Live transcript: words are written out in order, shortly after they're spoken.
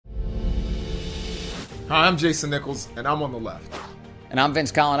Hi, I'm Jason Nichols, and I'm on the left. And I'm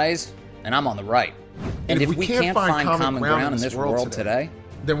Vince Colonnese, and I'm on the right. And if we can't find common ground in this world today,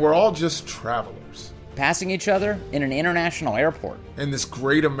 then we're all just travelers. Passing each other in an international airport. In this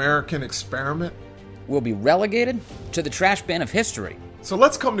great American experiment, we'll be relegated to the trash bin of history. So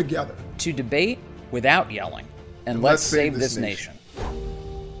let's come together. To debate without yelling. And let's save this nation.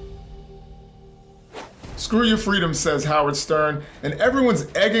 Screw your freedom, says Howard Stern, and everyone's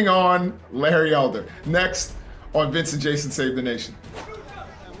egging on Larry Elder. Next on Vince and Jason Save the Nation.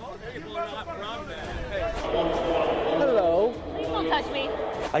 Hello. Please don't touch me.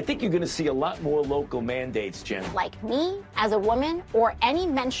 I think you're going to see a lot more local mandates, Jen. Like me, as a woman, or any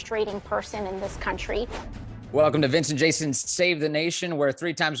menstruating person in this country. Welcome to Vince and Jason Save the Nation, where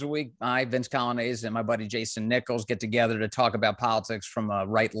 3 times a week, I, Vince Colonnese, and my buddy Jason Nichols get together to talk about politics from a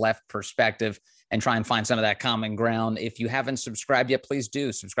right-left perspective and try and find some of that common ground. If you haven't subscribed yet, please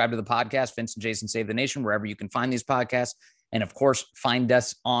do. Subscribe to the podcast, Vince and Jason Save the Nation, wherever you can find these podcasts. And, of course, find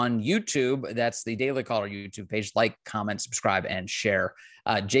us on YouTube. That's the Daily Caller YouTube page. Like, comment, subscribe, and share.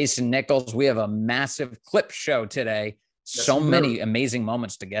 Jason Nichols, we have a massive clip show today. So many amazing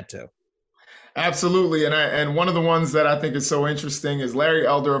moments to get to. Absolutely. And one of the ones that I think is so interesting is Larry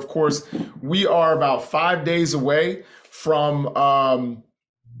Elder. Of course, we are about 5 days away from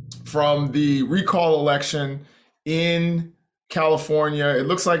the recall election in California. It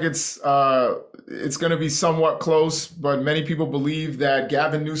looks like it's going to be somewhat close, but many people believe that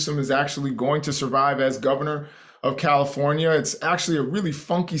Gavin Newsom is actually going to survive as governor of California. It's actually a really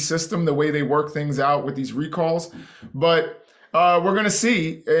funky system, the way they work things out with these recalls. But we're going to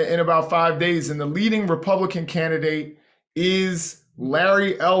see in about 5 days. And the leading Republican candidate is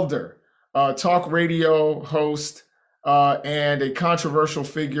Larry Elder, talk radio host and a controversial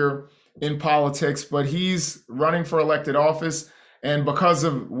figure in politics. But he's running for elected office. And because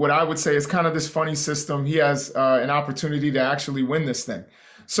of what I would say is kind of this funny system, he has an opportunity to actually win this thing.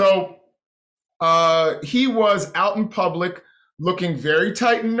 So he was out in public looking very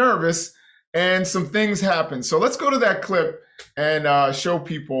tight and nervous, and some things happened. So let's go to that clip and show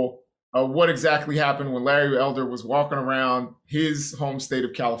people what exactly happened when Larry Elder was walking around his home state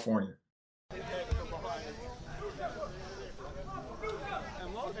of California.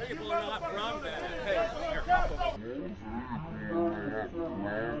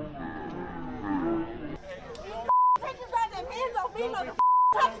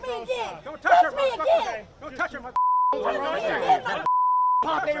 Touch me again! Don't touch me again! Don't touch him! Touch me again!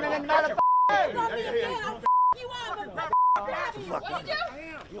 Pop him and another touch me again! I'll you up and what you do?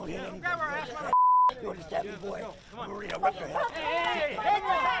 You don't hit anything. You want to stab me, boy? Maria, rip your head.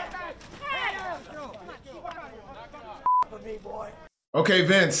 Me, boy. Okay,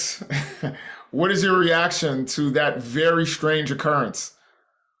 Vince, what is your reaction to that very strange occurrence?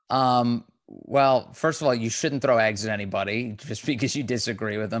 Well, first of all, you shouldn't throw eggs at anybody just because you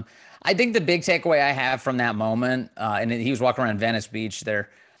disagree with them. I think the big takeaway I have from that moment, and he was walking around Venice Beach there,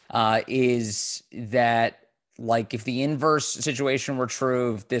 is that, like, if the inverse situation were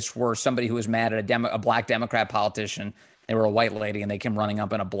true, if this were somebody who was mad at a black Democrat politician, they were a white lady and they came running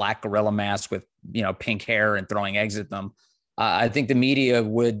up in a black gorilla mask with, pink hair and throwing eggs at them, I think the media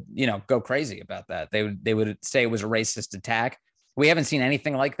would, go crazy about that. They would say it was a racist attack. We haven't seen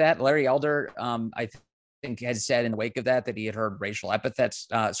anything like that. Larry Elder, I think, had said in the wake of that he had heard racial epithets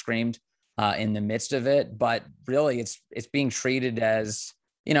screamed in the midst of it. But really, it's being treated as,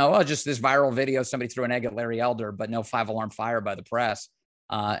 just this viral video. Somebody threw an egg at Larry Elder, but no 5-alarm fire by the press.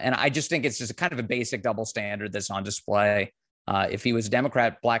 And I just think it's just a kind of a basic double standard that's on display. If he was a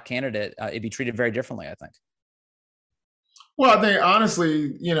Democrat black candidate, it'd be treated very differently, I think. Well, I think,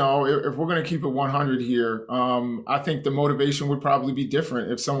 honestly, if we're going to keep it 100 here, I think the motivation would probably be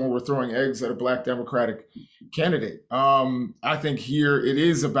different if someone were throwing eggs at a black Democratic candidate. I think here it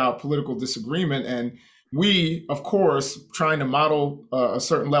is about political disagreement. And we, of course, trying to model a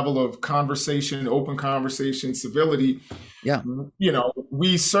certain level of conversation, open conversation, civility. Yeah.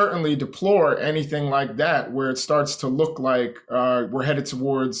 We certainly deplore anything like that where it starts to look like we're headed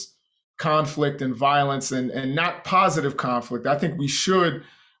towards conflict and violence and not positive conflict. I think we should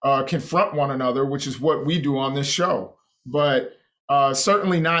confront one another, which is what we do on this show, but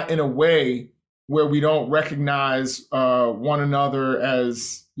certainly not in a way where we don't recognize one another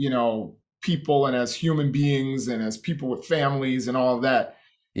as, people and as human beings and as people with families and all of that.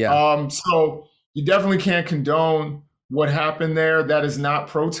 Yeah. So you definitely can't condone what happened there. That is not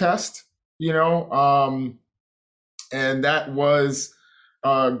protest, and that was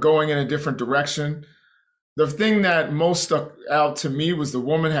going in a different direction. The thing that most stuck out to me was the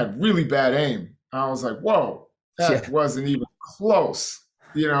woman had really bad aim. I was like, whoa, that wasn't even close.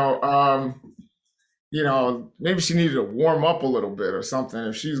 maybe she needed to warm up a little bit or something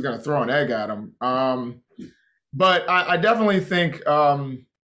if she was going to throw an egg at him. But I definitely think,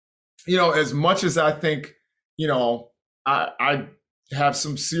 as much as I think, I have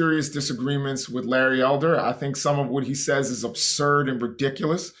some serious disagreements with Larry Elder. I think some of what he says is absurd and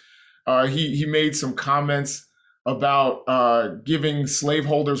ridiculous. He made some comments about giving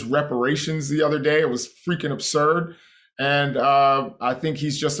slaveholders reparations the other day. It was freaking absurd. And I think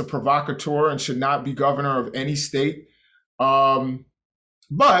he's just a provocateur and should not be governor of any state. But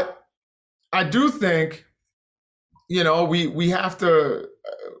I do think, we have to,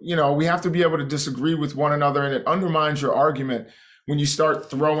 we have to be able to disagree with one another, and it undermines your argument when you start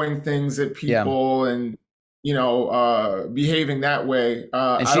throwing things at people and behaving that way.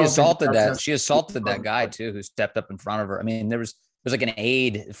 And she assaulted that guy too, who stepped up in front of her. I mean, there's like an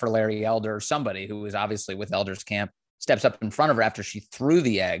aide for Larry Elder, somebody who was obviously with Elder's camp, steps up in front of her after she threw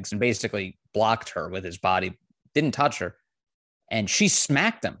the eggs and basically blocked her with his body, didn't touch her. And she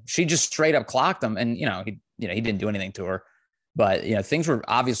smacked him. She just straight up clocked him. And, he didn't do anything to her, but, things were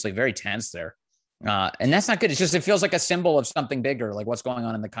obviously very tense there. And that's not good. It's just, it feels like a symbol of something bigger, like what's going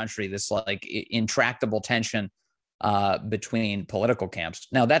on in the country, this like intractable tension between political camps.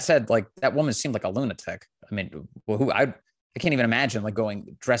 Now, that said, like that woman seemed like a lunatic. I mean, I can't even imagine like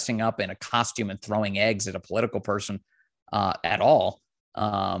dressing up in a costume and throwing eggs at a political person at all.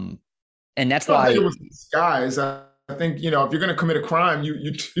 And that's why it was disguise. I think, if you're going to commit a crime,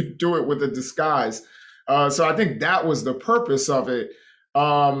 you do it with a disguise. So I think that was the purpose of it.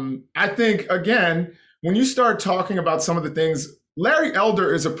 I think, again, when you start talking about some of the things, Larry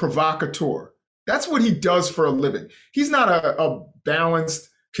Elder is a provocateur. That's what he does for a living. He's not a balanced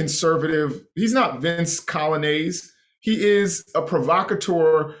conservative. He's not Vince Colonnese. He is a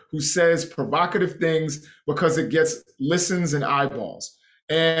provocateur who says provocative things because it gets listens and eyeballs.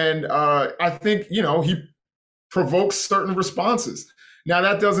 And I think, he provokes certain responses. Now,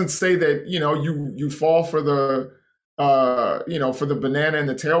 that doesn't say that, you fall for the, for the banana in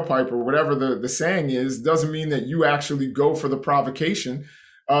the tailpipe or whatever the saying is. Doesn't mean that you actually go for the provocation.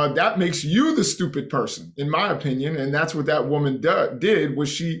 That makes you the stupid person, in my opinion. And that's what that woman did, was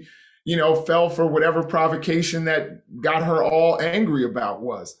she, fell for whatever provocation that got her all angry about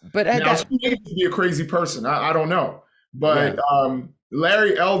was. But now, she may be a crazy person. I don't know. But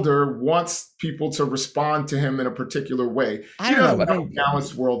Larry Elder wants people to respond to him in a particular way. He doesn't have a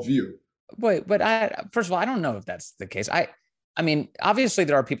balanced worldview. But first of all, I don't know if that's the case. I mean, obviously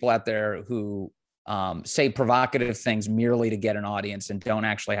there are people out there who say provocative things merely to get an audience and don't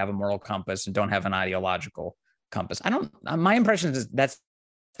actually have a moral compass and don't have an ideological compass. My impression is that's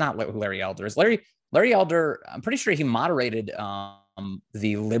not who Larry Elder is. Larry Elder, I'm pretty sure he moderated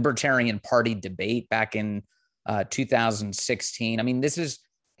the Libertarian Party debate back in 2016. I mean,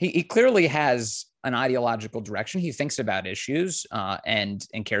 he clearly has an ideological direction. He thinks about issues and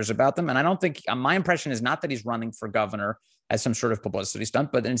cares about them. And I don't think my impression is not that he's running for governor as some sort of publicity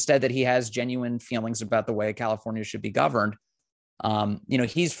stunt, but instead that he has genuine feelings about the way California should be governed.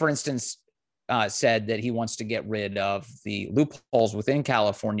 He's, for instance, said that he wants to get rid of the loopholes within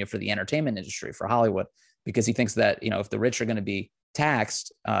California for the entertainment industry, for Hollywood, because he thinks that, if the rich are going to be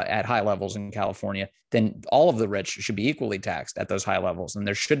taxed at high levels in California, then all of the rich should be equally taxed at those high levels. And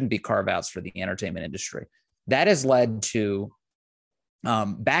there shouldn't be carve-outs for the entertainment industry. That has led to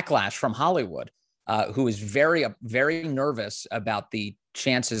backlash from Hollywood, who is very, very nervous about the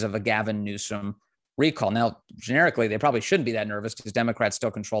chances of a Gavin Newsom recall. Now, generically, they probably shouldn't be that nervous because Democrats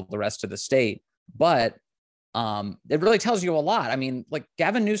still control the rest of the state. But it really tells you a lot. I mean, like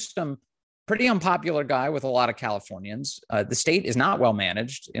Gavin Newsom, pretty unpopular guy with a lot of Californians. The state is not well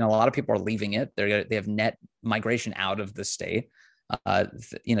managed. A lot of people are leaving it. They have net migration out of the state.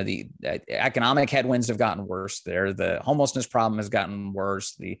 The economic headwinds have gotten worse there. The homelessness problem has gotten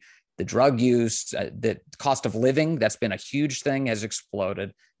worse. The drug use, the cost of living, that's been a huge thing, has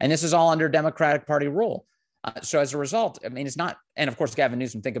exploded. And this is all under Democratic Party rule. So as a result, I mean, it's not, and of course, Gavin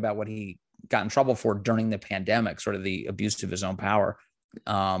Newsom, think about what he got in trouble for during the pandemic, sort of the abuse of his own power.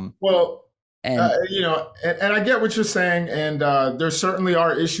 And I get what you're saying. And there certainly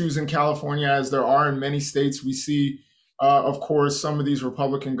are issues in California, as there are in many states. We see, of course, some of these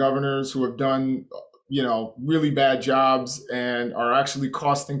Republican governors who have done, really bad jobs and are actually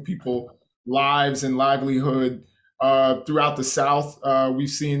costing people lives and livelihood throughout the South. We've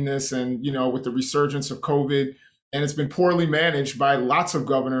seen this, and, with the resurgence of COVID, and it's been poorly managed by lots of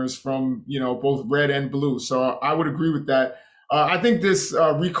governors from, both red and blue. So I would agree with that. I think this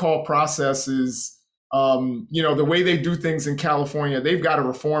recall process is, the way they do things in California, they've got to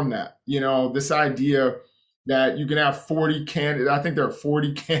reform that. This idea that you can have 40 candidates, I think there are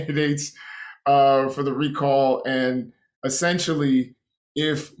 40 candidates for the recall. And essentially,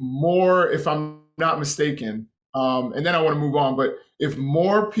 if I'm not mistaken, and then I want to move on, but if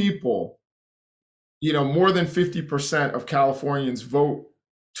more people, more than 50% of Californians vote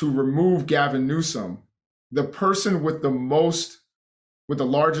to remove Gavin Newsom, the person with the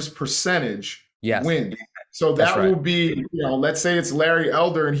largest percentage wins. So that will be, let's say it's Larry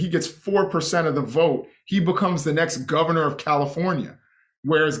Elder and he gets 4% of the vote. He becomes the next governor of California.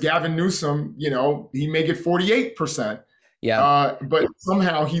 Whereas Gavin Newsom, he may get 48%. Yeah. But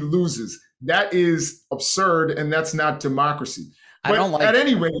somehow he loses. That is absurd, and that's not democracy. I don't like. At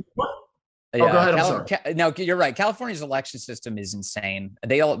any rate, go ahead. I'm sorry. No, you're right. California's election system is insane.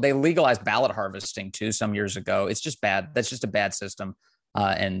 They legalized ballot harvesting too some years ago. It's just bad. That's just a bad system.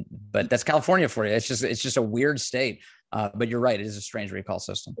 But that's California for you. It's just a weird state. But you're right. It is a strange recall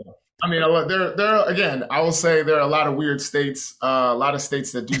system. I mean, again, I will say there are a lot of weird states, a lot of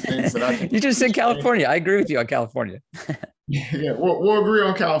states that do things that I think. You just said California. I agree with you on California. Yeah, we'll agree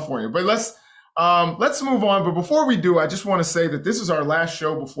on California. But let's move on. But before we do, I just want to say that this is our last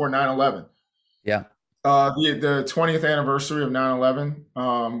show before 9/11. Yeah. The 20th anniversary of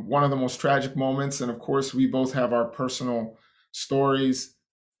 9/11, one of the most tragic moments. And of course, we both have our personal stories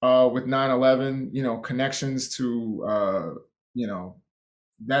with 9/11, connections to,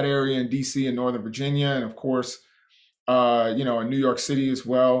 that area in DC and Northern Virginia. And of course, in New York City as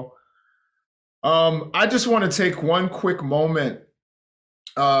well. I just want to take one quick moment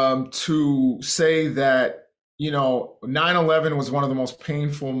to say that, 9/11 was one of the most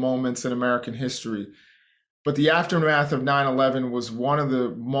painful moments in American history. But the aftermath of 9/11 was one of the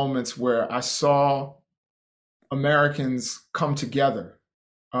moments where I saw Americans come together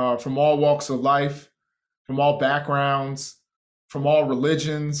from all walks of life, from all backgrounds, from all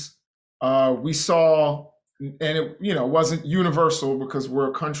religions. We saw, and it wasn't universal because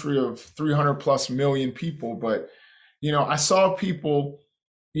we're a country of 300 plus million people, but I saw people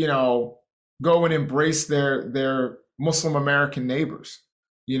go and embrace their Muslim American neighbors.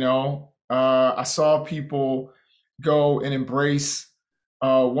 I saw people go and embrace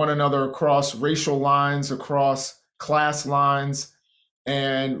one another across racial lines, across class lines,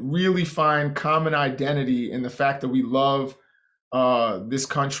 and really find common identity in the fact that we love this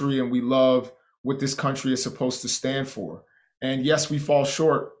country and we love what this country is supposed to stand for. And yes, we fall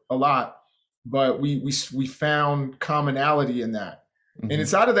short a lot, but we found commonality in that. Mm-hmm. And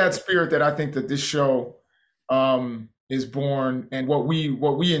it's out of that spirit that I think that this show is born, and what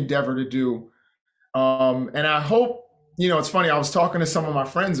we endeavor to do. And I hope, it's funny, I was talking to some of my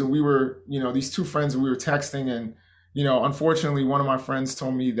friends, and we were, these two friends, and we were texting, and unfortunately, one of my friends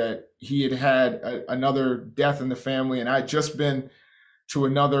told me that he had another death in the family, and I had just been to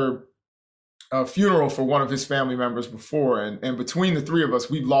another funeral for one of his family members before. And between the three of us,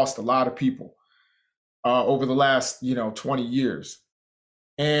 we've lost a lot of people over the last, 20 years.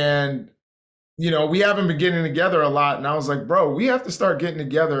 And, we haven't been getting together a lot. And I was like, bro, we have to start getting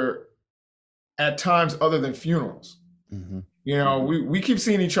together at times other than funerals. Mm-hmm. We keep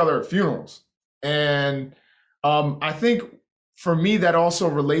seeing each other at funerals. And I think for me, that also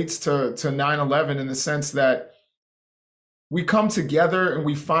relates to 9/11 in the sense that we come together and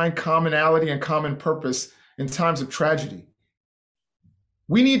we find commonality and common purpose in times of tragedy.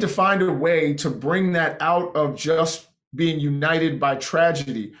 We need to find a way to bring that out of just being united by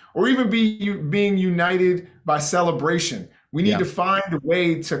tragedy, or even being united by celebration. We need to find a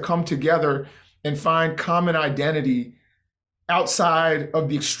way to come together and find common identity outside of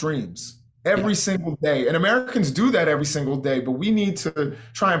the extremes every single day. And Americans do that every single day, but we need to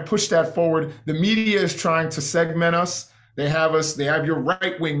try and push that forward. The media is trying to segment us. They have your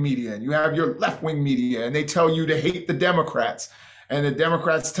right-wing media and you have your left-wing media, and they tell you to hate the Democrats, and the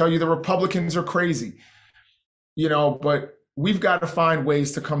Democrats tell you the Republicans are crazy. But we've got to find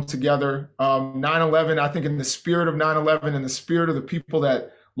ways to come together. 9/11, I think in the spirit of 9/11, in the spirit of the people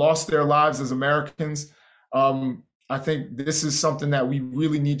that lost their lives as Americans, I think this is something that we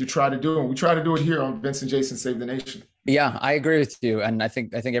really need to try to do. And we try to do it here on Vince and Jason Save the Nation. Yeah, I agree with you. And I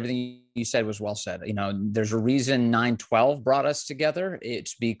think everything you said was well said. There's a reason 9/12 brought us together.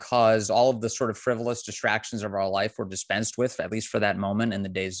 It's because all of the sort of frivolous distractions of our life were dispensed with, at least for that moment in the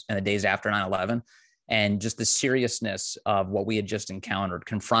days after 9/11. And just the seriousness of what we had just encountered,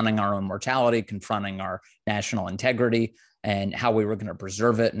 confronting our own mortality, confronting our national integrity, and how we were going to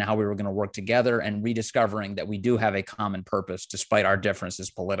preserve it and how we were going to work together, and rediscovering that we do have a common purpose despite our differences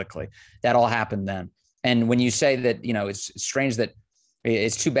politically. That all happened then. And when you say that, it's strange that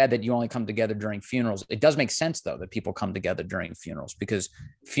it's too bad that you only come together during funerals. It does make sense, though, that people come together during funerals, because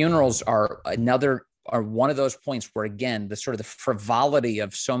funerals are one of those points where, again, the sort of the frivolity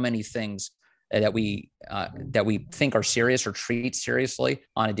of so many things that we think are serious or treat seriously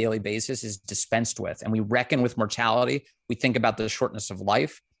on a daily basis is dispensed with. And we reckon with mortality. We think about the shortness of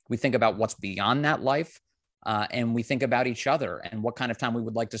life. We think about what's beyond that life. And we think about each other and what kind of time we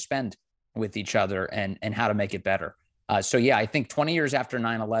would like to spend with each other and how to make it better. So, yeah, I think 20 years after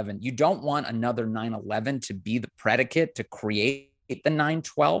 9/11, you don't want another 9/11 to be the predicate to create the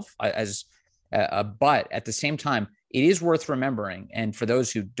 9/12 but at the same time, it is worth remembering. And for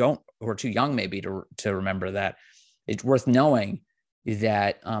those who are too young, maybe to remember that, it's worth knowing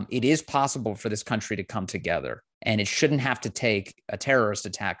that it is possible for this country to come together, and it shouldn't have to take a terrorist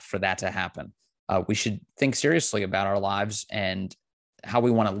attack for that to happen. We should think seriously about our lives and how we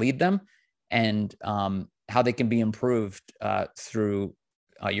want to lead them, and how they can be improved through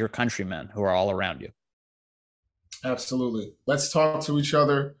your countrymen who are all around you. Absolutely. Let's talk to each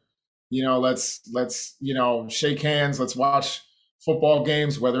other. Let's shake hands. Let's watch football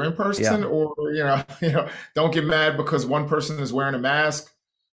games, whether in person or, don't get mad because one person is wearing a mask.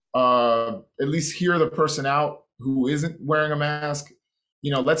 At least hear the person out who isn't wearing a mask.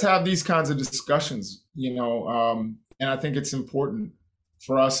 Let's have these kinds of discussions, and I think it's important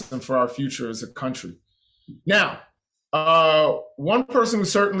for us and for our future as a country. Now, one person who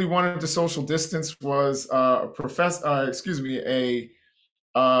certainly wanted to social distance was a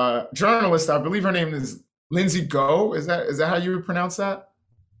journalist. I believe her name is Lindsay Go. Is that how you would pronounce that?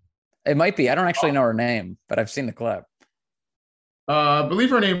 It might be. I don't actually know her name, but I've seen the clip. I believe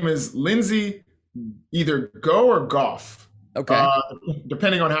her name is Lindsay either Go or Goff. Okay.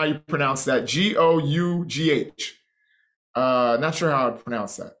 Depending on how you pronounce that. Gough. Not sure how I'd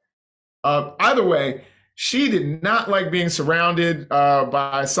pronounce that. Either way, she did not like being surrounded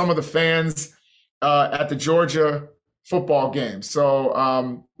by some of the fans at the Georgia football game.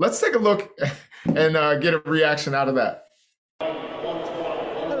 So let's take a look and get a reaction out of that.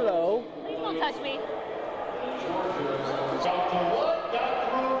 Hello. Please don't touch me.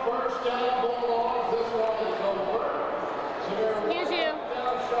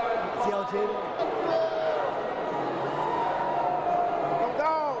 Excuse you.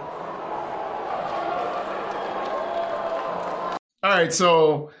 All right,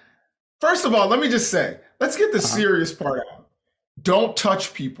 so first of all, let me just say, let's get the serious part out. Don't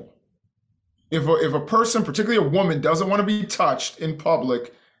touch people. If a person, particularly a woman, doesn't want to be touched in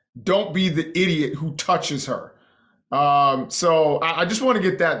public, don't be the idiot who touches her. So I just want to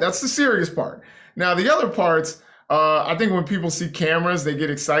get that. That's the serious part. Now, the other parts, I think when people see cameras, they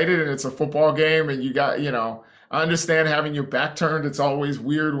get excited and it's a football game and you got, I understand having your back turned. It's always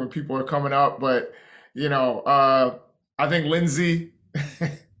weird when people are coming up, but, I think Lindsay,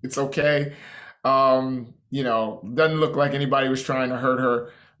 it's okay. Doesn't look like anybody was trying to hurt her,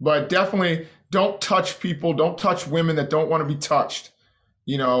 but definitely don't touch people. Don't touch women that don't want to be touched,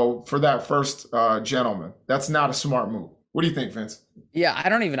 for that first gentleman. That's not a smart move. What do you think, Vince? Yeah, I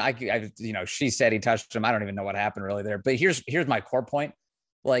don't even, she said he touched him. I don't even know what happened really there, but here's my core point.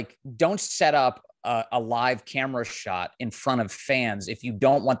 Like, don't set up a live camera shot in front of fans if you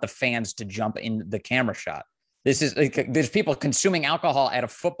don't want the fans to jump in the camera shot. This is like, there's people consuming alcohol at a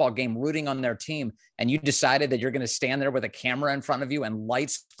football game, rooting on their team, and you decided that you're going to stand there with a camera in front of you and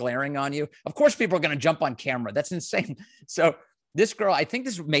lights glaring on you. Of course, people are going to jump on camera. That's insane. So this girl, I think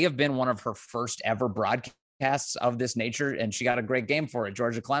this may have been one of her first ever broadcasts of this nature, and she got a great game for it,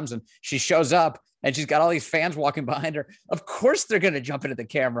 Georgia Clemson. She shows up, and she's got all these fans walking behind her. Of course, they're going to jump into the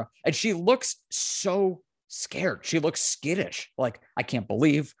camera, and she looks so scared. She looks skittish. Like, I can't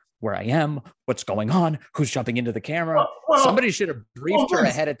believe where I am, what's going on, who's jumping into the camera. Somebody should have briefed her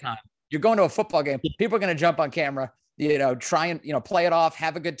ahead of time. You're going to a football game. People are going to jump on camera, try and, play it off,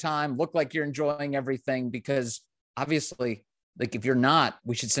 have a good time, look like you're enjoying everything, because obviously, like, if you're not,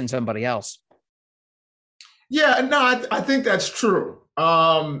 we should send somebody else. Yeah, no, I think that's true.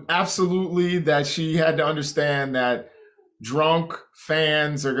 Absolutely, that she had to understand that drunk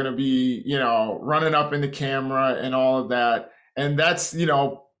fans are going to be, running up in the camera and all of that. And that's,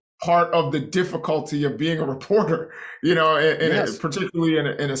 part of the difficulty of being a reporter, yes. Particularly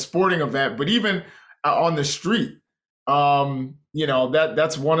in a sporting event, but even on the street,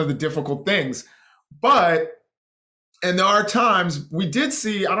 that's one of the difficult things. And there are times we did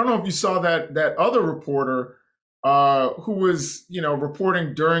see, I don't know if you saw that other reporter who was,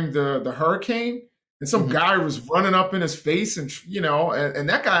 reporting during the hurricane, and some guy was running up in his face and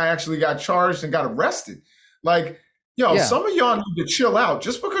that guy actually got charged and got arrested. Like, some of y'all need to chill out.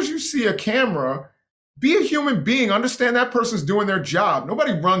 Just because you see a camera, be a human being. Understand that person's doing their job.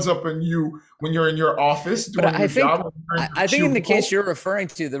 Nobody runs up on you when you're in your office doing your job. I think in the case you're referring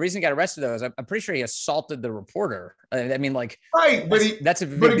to, the reason he got arrested, though, is I'm pretty sure he assaulted the reporter. I mean, like, right, but that's a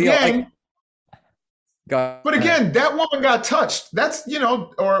big deal. Go But ahead. again, that woman got touched. That's,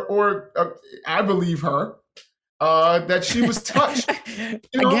 or I believe her, that she was touched. I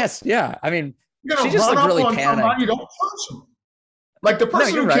guess, yeah. I mean, You're she gonna just run looked up really on panicked. somebody, don't touch them. Like the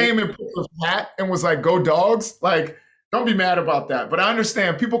person you're who right. came and put the hat and was like, "Go dogs!" Like, don't be mad about that. But I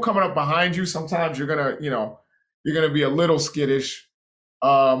understand people coming up behind you. Sometimes you're gonna be a little skittish.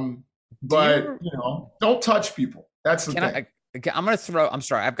 But don't touch people. That's the thing. I'm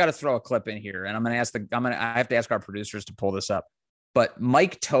sorry, I've got to throw a clip in here, and I have to ask our producers to pull this up. But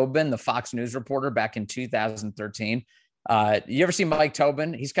Mike Tobin, the Fox News reporter back in 2013, you ever see Mike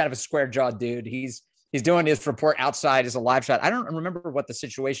Tobin? He's kind of a square-jawed dude. He's doing his report outside as a live shot. I don't remember what the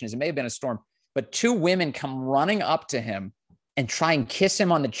situation is. It may have been a storm, but two women come running up to him and try and kiss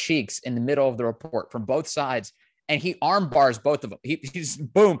him on the cheeks in the middle of the report from both sides. And he arm bars both of them. He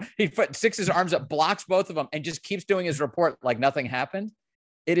just, boom, he sticks his arms up, blocks both of them, and just keeps doing his report like nothing happened.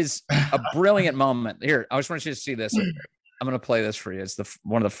 It is a brilliant moment. Here, I just want you to see this. I'm going to play this for you. It's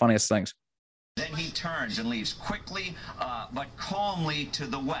one of the funniest things. Then he turns and leaves quickly but calmly to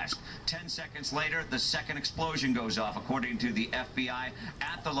the west. 10 seconds later, the second explosion goes off, according to the FBI,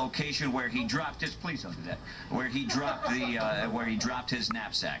 at the location where he dropped his where he dropped his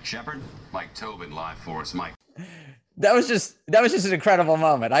knapsack. Shepard? Mike Tobin live for us. Mike. That was just an incredible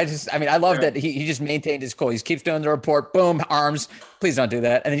moment. I love that he just maintained his cool. He keeps doing the report. Boom, arms. Please don't do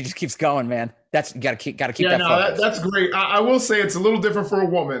that. And then he just keeps going, man. That's gotta keep that focus. That's great. I will say it's a little different for a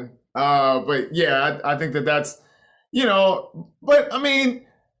woman. But yeah, I think that's, but I mean,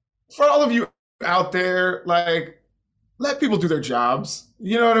 for all of you out there, like, let people do their jobs.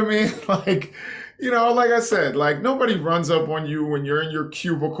 You know what I mean? Like, like I said, like nobody runs up on you when you're in your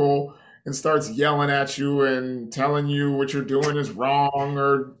cubicle and starts yelling at you and telling you what you're doing is wrong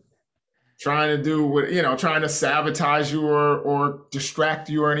or trying to sabotage you or distract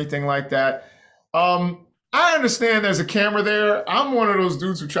you or anything like that. I understand there's a camera there. I'm one of those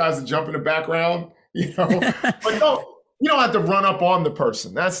dudes who tries to jump in the background, but you don't have to run up on the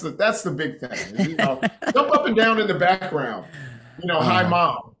person. That's the big thing. Jump up and down in the background, hi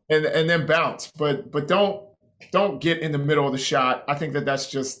mom, and then bounce. But don't get in the middle of the shot. I think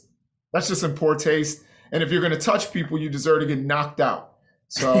that's just in poor taste. And if you're going to touch people, you deserve to get knocked out.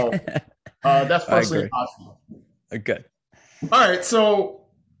 So that's personally how I feel. Good. All right, so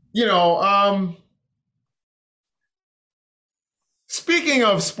speaking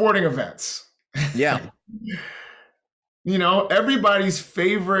of sporting events, yeah, everybody's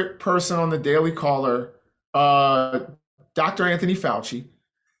favorite person on the Daily Caller, Dr. Anthony Fauci,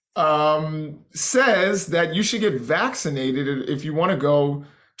 says that you should get vaccinated if you want to go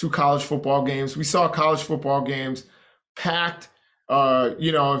to college football games. We saw college football games packed.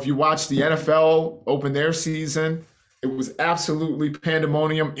 If you watch the NFL open their season, it was absolutely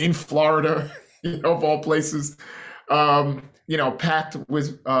pandemonium in Florida, of all places. Packed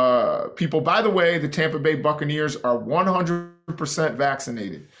with people. By the way, the Tampa Bay Buccaneers are 100%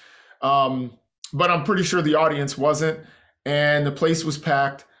 vaccinated. But I'm pretty sure the audience wasn't, and the place was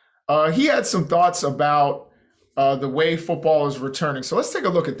packed. He had some thoughts about the way football is returning. So let's take a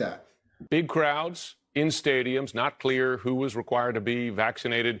look at that. Big crowds in stadiums, not clear who was required to be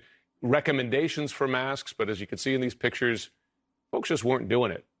vaccinated. Recommendations for masks, but as you can see in these pictures, folks just weren't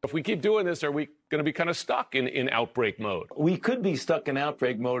doing it. If we keep doing this, are we going to be kind of stuck in outbreak mode? We could be stuck in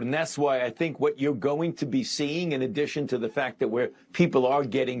outbreak mode, and that's why I think what you're going to be seeing, in addition to the fact that where people are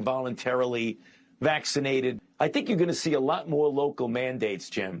getting voluntarily vaccinated, I think you're going to see a lot more local mandates,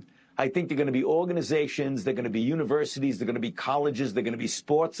 Jim. I think they're going to be organizations, they're going to be universities, they're going to be colleges, they're going to be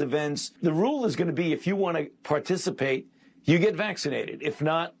sports events. The rule is going to be if you want to participate, you get vaccinated. If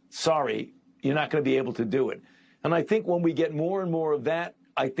not, sorry, you're not going to be able to do it. And I think when we get more and more of that,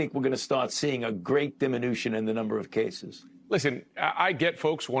 I think we're going to start seeing a great diminution in the number of cases. Listen, I get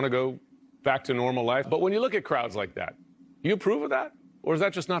folks want to go back to normal life, but when you look at crowds like that, do you approve of that? Or is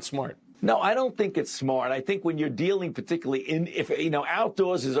that just not smart? No, I don't think it's smart. I think when you're dealing particularly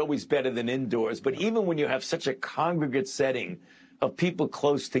outdoors is always better than indoors, but even when you have such a congregate setting of people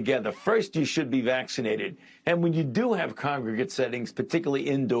close together, first you should be vaccinated. And when you do have congregate settings, particularly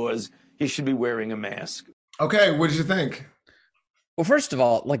indoors, you should be wearing a mask. Okay, what did you think? Well, first of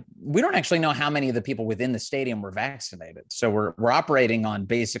all, we don't actually know how many of the people within the stadium were vaccinated. So we're operating on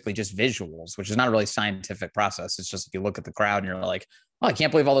basically just visuals, which is not a really scientific process. It's just if you look at the crowd and you're like, oh, I can't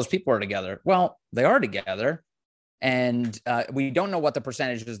believe all those people are together. Well, they are together. And we don't know what the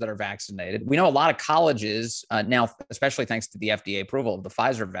percentages that are vaccinated. We know a lot of colleges now, especially thanks to the FDA approval of the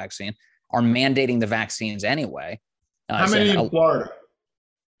Pfizer vaccine, are mandating the vaccines anyway. How many in Florida?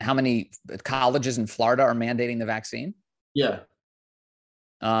 How many colleges in Florida are mandating the vaccine? Yeah.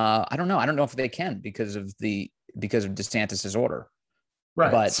 I don't know. I don't know if they can because of DeSantis's order.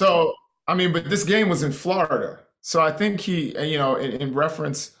 Right. But so, I mean, but this game was in Florida. So I think he, in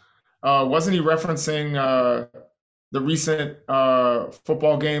reference, wasn't he referencing the recent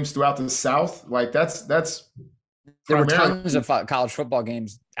football games throughout the South? Like that's there were tons of college football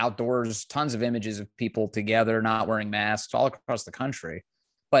games outdoors, tons of images of people together, not wearing masks all across the country.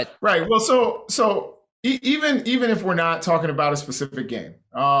 But right. Well, so even if we're not talking about a specific game,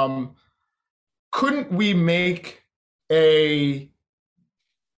 couldn't we make a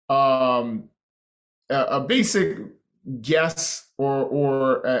basic guess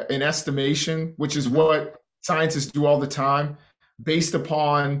or an estimation, which is what scientists do all the time, based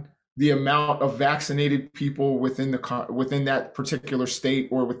upon the amount of vaccinated people within that particular state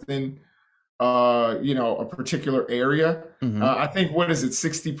or within a particular area? I think, what is it,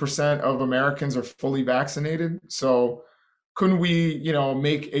 60% of Americans are fully vaccinated. So couldn't we,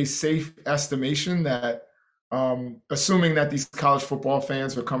 make a safe estimation that assuming that these college football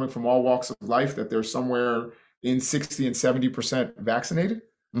fans are coming from all walks of life, that they're somewhere in 60 and 70% vaccinated?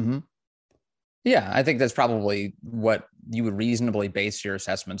 Yeah, I think that's probably what you would reasonably base your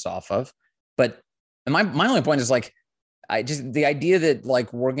assessments off of. But my only point is, like, the idea that,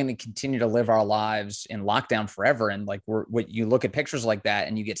 like, we're going to continue to live our lives in lockdown forever. And like, you look at pictures like that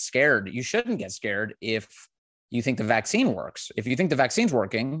and you get scared. You shouldn't get scared if you think the vaccine works. If you think the vaccine's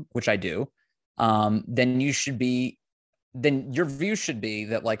working, which I do, then your view should be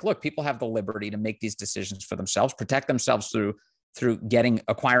that, like, look, people have the liberty to make these decisions for themselves, protect themselves through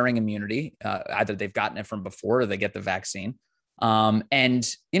acquiring immunity. Either they've gotten it from before or they get the vaccine.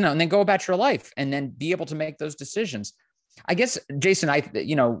 And then go about your life and then be able to make those decisions. I guess, Jason,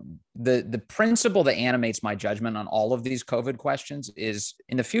 the principle that animates my judgment on all of these COVID questions is,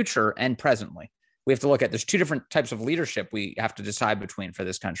 in the future and presently, we have to look at, there's two different types of leadership we have to decide between for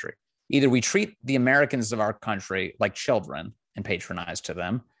this country. Either we treat the Americans of our country like children and patronize to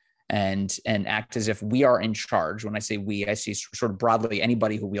them and act as if we are in charge. When I say we, I see sort of broadly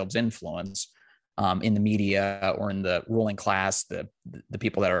anybody who wields influence in the media or in the ruling class, the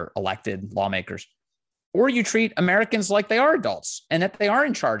people that are elected, lawmakers. Or you treat Americans like they are adults and that they are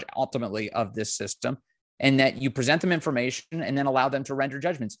in charge ultimately of this system, and that you present them information and then allow them to render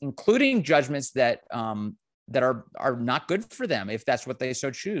judgments, including judgments that are not good for them if that's what they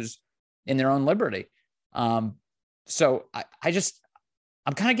so choose in their own liberty. So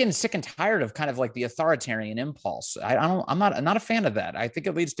I'm kind of getting sick and tired of kind of like the authoritarian impulse. I'm not a fan of that. I think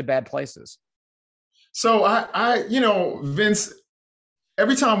it leads to bad places. So Vince,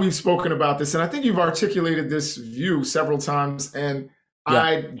 every time we've spoken about this, and I think you've articulated this view several times, and yeah,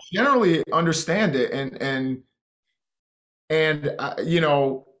 I generally understand it, and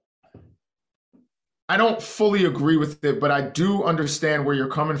I don't fully agree with it, but I do understand where you're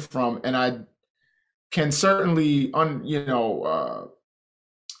coming from, and I can certainly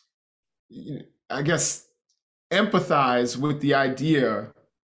I guess empathize with the idea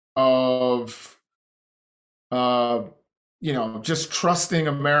of just trusting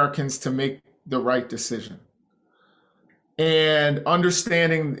Americans to make the right decision and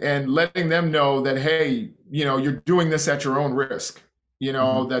understanding and letting them know that, hey, you're doing this at your own risk,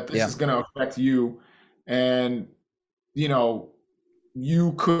 that this is going to affect you, and,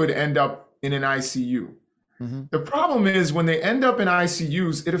 you could end up in an ICU. The problem is, when they end up in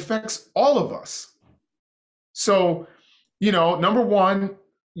ICUs, it affects all of us. So, number one,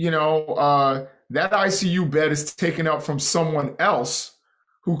 that ICU bed is taken up from someone else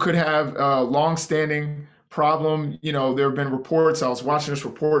who could have a longstanding problem. There have been reports, I was watching this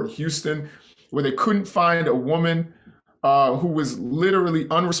report in Houston, where they couldn't find a woman who was literally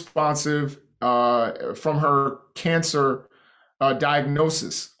unresponsive from her cancer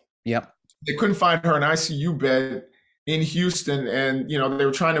diagnosis. Yep. They couldn't find her an ICU bed in Houston. And, they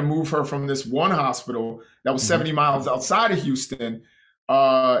were trying to move her from this one hospital that was 70 miles outside of Houston.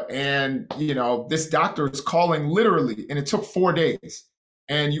 This doctor is calling literally, and it took 4 days,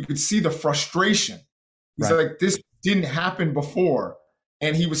 and you could see the frustration. He's like, this didn't happen before.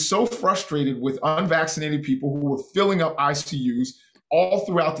 And he was so frustrated with unvaccinated people who were filling up ICUs all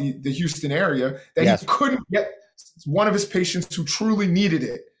throughout the Houston area that he couldn't get one of his patients who truly needed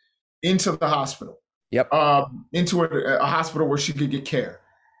it into the hospital, into a hospital where she could get care.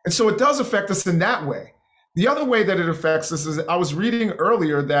 And so it does affect us in that way. The other way that it affects us is, I was reading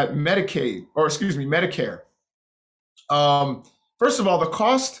earlier that Medicare, first of all, the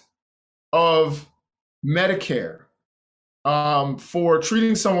cost of Medicare for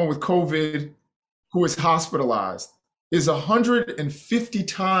treating someone with COVID who is hospitalized is 150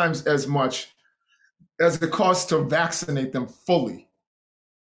 times as much as the cost to vaccinate them fully.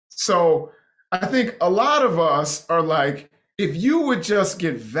 So I think a lot of us are like, if you would just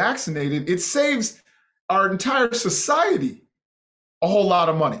get vaccinated, it saves our entire society a whole lot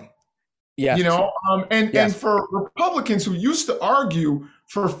of money. Yes. You know, and Yes. for Republicans who used to argue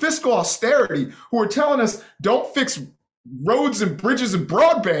for fiscal austerity, who are telling us don't fix roads and bridges and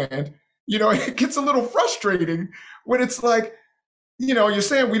broadband, you know, it gets a little frustrating when it's like, you know, you're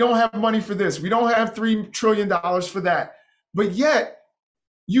saying we don't have money for this, we don't have $3 trillion for that, but yet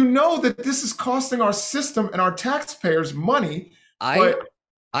you know that this is costing our system and our taxpayers money.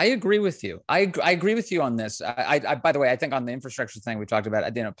 I agree with you. I agree with you on this. I by the way, I think on the infrastructure thing we talked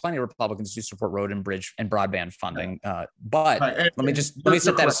about, you know, plenty of Republicans do support road and bridge and broadband funding. But Right. let me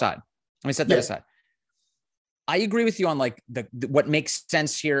set that aside. Let me set that aside. I agree with you on like the what makes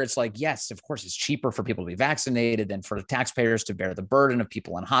sense here. It's like, yes, of course, it's cheaper for people to be vaccinated than for the taxpayers to bear the burden of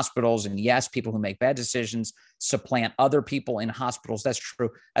people in hospitals. And yes, people who make bad decisions supplant other people in hospitals. That's true.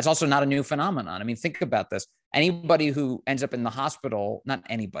 That's also not a new phenomenon. I mean, think about this. Anybody who ends up in the hospital, not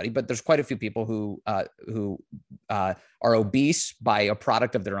anybody, but there's quite a few people who are obese by a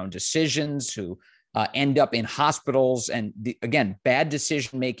product of their own decisions, who end up in hospitals. And again, bad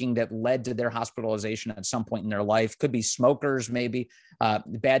decision making that led to their hospitalization at some point in their life. Could be smokers, maybe.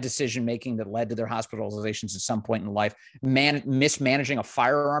 Bad decision making that led to their hospitalizations at some point in life. Mismanaging a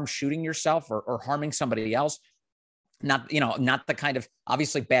firearm, shooting yourself or harming somebody else. Not the kind of,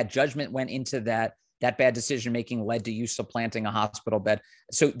 obviously bad judgment went into that. That bad decision making led to you supplanting a hospital bed.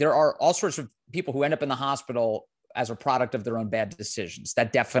 So there are all sorts of people who end up in the hospital as a product of their own bad decisions.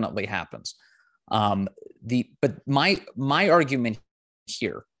 That definitely happens. But my argument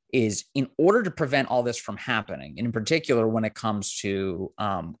here is, in order to prevent all this from happening, and in particular when it comes to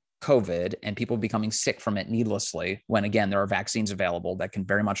COVID and people becoming sick from it needlessly, when again there are vaccines available that can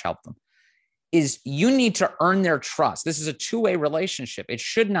very much help them, is you need to earn their trust. This is a two-way relationship. It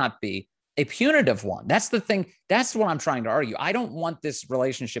should not be a punitive one. That's the thing. That's what I'm trying to argue. I don't want this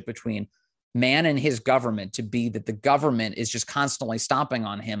relationship between man and his government to be that the government is just constantly stomping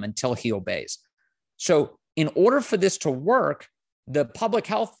on him until he obeys. So in order for this to work, the public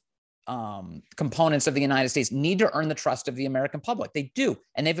health components of the United States need to earn the trust of the American public. They do.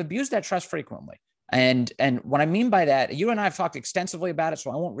 And they've abused that trust frequently. And what I mean by that, you and I have talked extensively about it,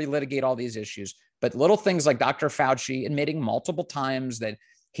 so I won't relitigate all these issues, but little things like Dr. Fauci admitting multiple times that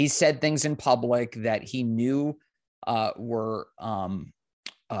he said things in public that he knew were,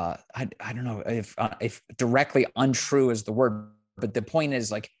 I don't know if directly untrue is the word, but the point is,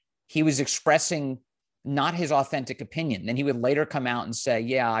 like, he was expressing not his authentic opinion. Then he would later come out and say,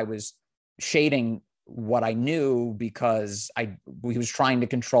 yeah, I was shading what I knew because he was trying to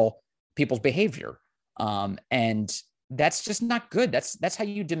control people's behavior. And that's just not good. That's how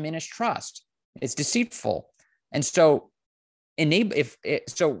you diminish trust. It's deceitful. And so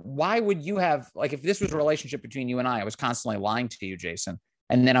why would you have, like, if this was a relationship between you and I was constantly lying to you, Jason,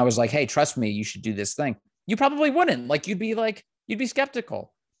 and then I was like, hey, trust me, you should do this thing. You probably wouldn't. Like, you'd be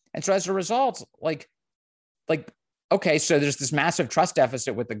skeptical. And so as a result, like, okay, so there's this massive trust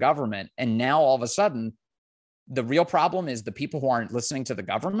deficit with the government. And now all of a sudden, the real problem is the people who aren't listening to the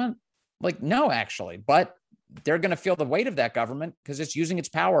government. Like, no, actually, but they're going to feel the weight of that government because it's using its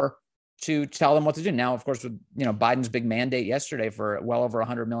power to tell them what to do. Now, of course, with Biden's big mandate yesterday for well over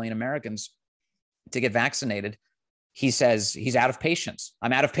 100 million Americans to get vaccinated, he says he's out of patience.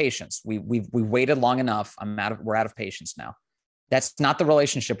 I'm out of patience. We waited long enough. We're out of patience now. That's not the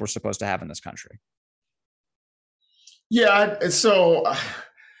relationship we're supposed to have in this country. Yeah. So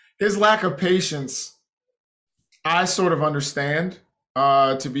his lack of patience, I sort of understand,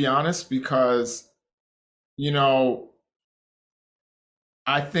 to be honest, because,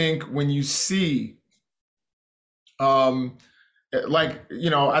 I think when you see, I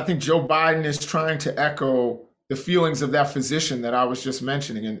think Joe Biden is trying to echo the feelings of that physician that I was just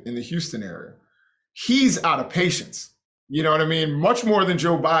mentioning in the Houston area. He's out of patience. You know what I mean? Much more than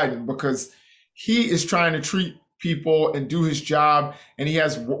Joe Biden, because he is trying to treat people and do his job. And he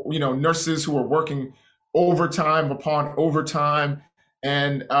has, nurses who are working overtime upon overtime.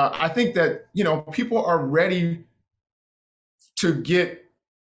 And I think that, people are ready to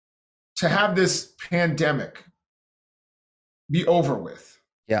have this pandemic be over with.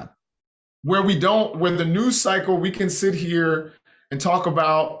 Yeah. Where the news cycle, we can sit here and talk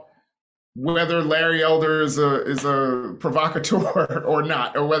about whether Larry Elder is a provocateur or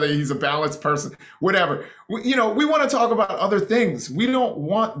not, or whether he's a balanced person, whatever. We want to talk about other things. We don't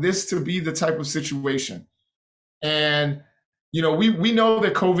want this to be the type of situation. And, we know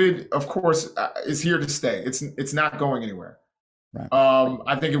that COVID, of course, is here to stay. It's not going anywhere. Right.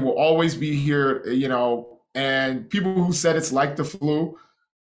 I think it will always be here, and people who said it's like the flu,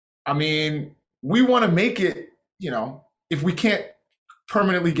 I mean, we want to make it, if we can't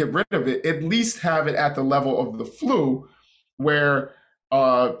permanently get rid of it, at least have it at the level of the flu, where,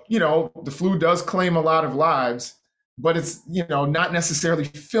 the flu does claim a lot of lives, but it's, not necessarily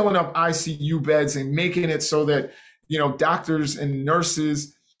filling up ICU beds and making it so that, doctors and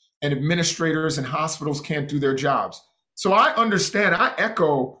nurses and administrators and hospitals can't do their jobs. So I understand, I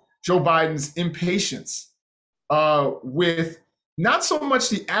echo Joe Biden's impatience with not so much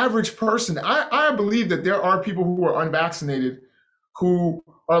the average person. I believe that there are people who are unvaccinated who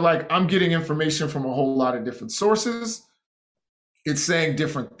are like, I'm getting information from a whole lot of different sources. It's saying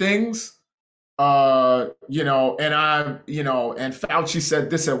different things. And Fauci said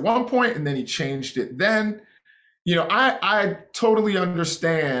this at one point and then he changed it then. I totally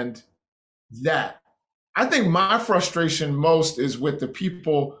understand that. I think my frustration most is with the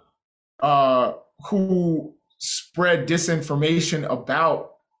people who spread disinformation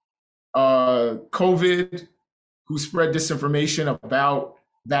about COVID, who spread disinformation about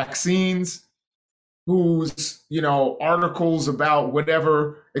vaccines, whose, articles about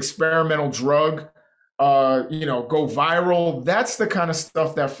whatever experimental drug, go viral. That's the kind of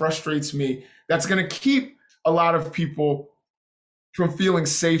stuff that frustrates me. That's going to keep a lot of people from feeling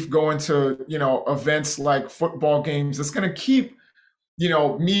safe going to, events like football games. It's going to keep,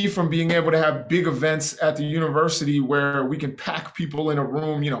 me from being able to have big events at the university where we can pack people in a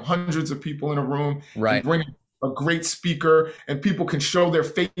room, hundreds of people in a room, right? Bring a great speaker and people can show their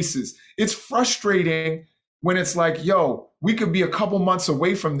faces. It's frustrating when it's like, yo, we could be a couple months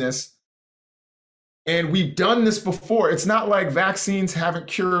away from this. And we've done this before. It's not like vaccines haven't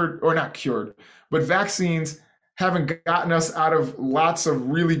cured, or not cured, but vaccines haven't gotten us out of lots of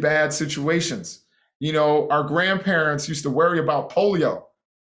really bad situations. Our grandparents used to worry about polio.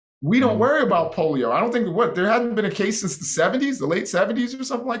 We don't worry about polio. I don't think there hadn't been a case since the 70s, the late 70s or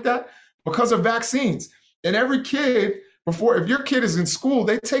something like that, because of vaccines. And every kid, if your kid is in school,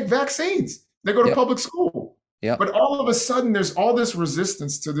 they take vaccines. They go to public school. Yep. But all of a sudden, there's all this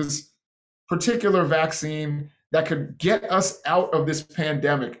resistance to this particular vaccine that could get us out of this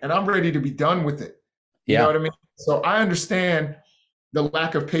pandemic. And I'm ready to be done with it. You know what I mean? So I understand the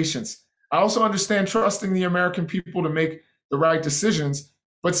lack of patience. I also understand trusting the American people to make the right decisions.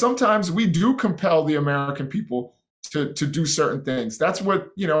 But sometimes we do compel the American people to do certain things. That's what,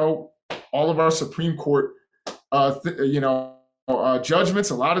 all of our Supreme Court, judgments,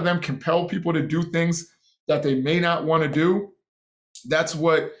 a lot of them compel people to do things that they may not want to do. That's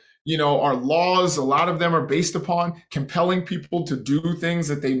what, our laws, a lot of them are based upon compelling people to do things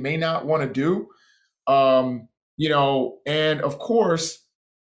that they may not want to do. And of course,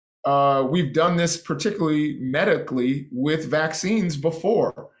 we've done this particularly medically with vaccines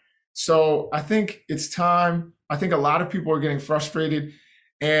before. So I think it's time. I think a lot of people are getting frustrated,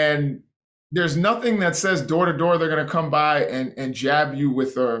 and there's nothing that says door to door they're going to come by and jab you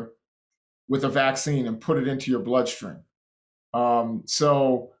with a vaccine and put it into your bloodstream.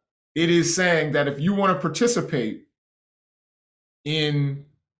 So it is saying that if you want to participate in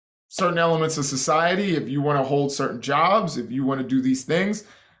certain elements of society, if you want to hold certain jobs, if you want to do these things,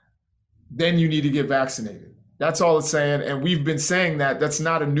 then you need to get vaccinated. That's all it's saying. And we've been saying that. That's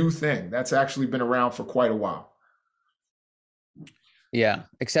not a new thing. That's actually been around for quite a while. Yeah,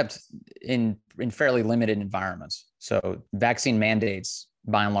 except in fairly limited environments. So vaccine mandates,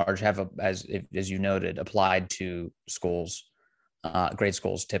 by and large, have, as you noted, applied to schools, grade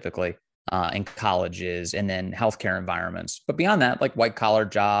schools typically, and colleges, and then healthcare environments. But beyond that, like white collar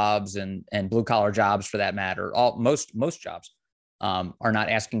jobs and blue collar jobs, for that matter, most jobs are not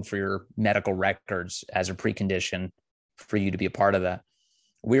asking for your medical records as a precondition for you to be a part of that.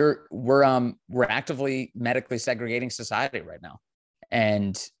 We're actively medically segregating society right now,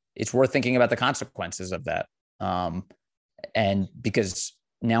 and it's worth thinking about the consequences of that. And because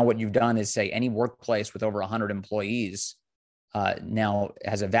now what you've done is say any workplace with over 100 employees now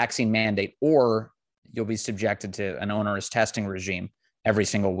has a vaccine mandate, or you'll be subjected to an onerous testing regime every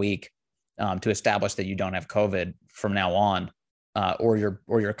single week to establish that you don't have COVID from now on, or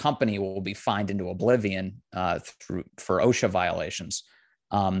your company will be fined into oblivion for OSHA violations,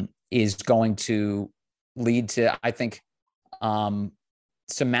 is going to lead to, I think,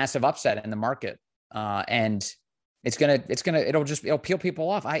 some massive upset in the market, and it'll peel people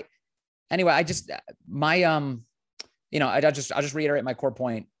off. I'll just reiterate my core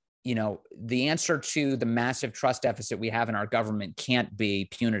point. The answer to the massive trust deficit we have in our government can't be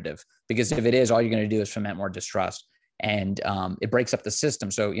punitive, because if it is, all you're going to do is foment more distrust, and it breaks up the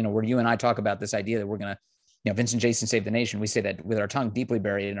system. So, where you and I talk about this idea that we're going to, Vincent Jason save the nation, we say that with our tongue deeply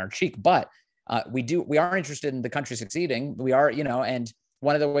buried in our cheek, but we are interested in the country succeeding. We are, and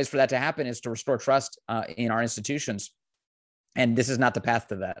one of the ways for that to happen is to restore trust in our institutions. And this is not the path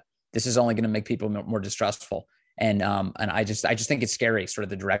to that. This is only going to make people more distrustful. And I just think it's scary, sort of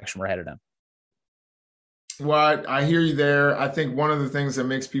the direction we're headed in. Well, I hear you there. I think one of the things that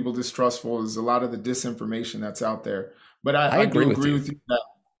makes people distrustful is a lot of the disinformation that's out there. But I do agree with you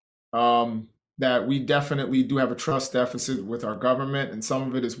that that we definitely do have a trust deficit with our government, and some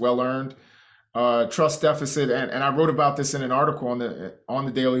of it is well earned. Trust deficit, and I wrote about this in an article on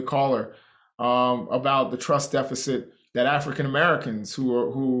the Daily Caller about the trust deficit that African Americans,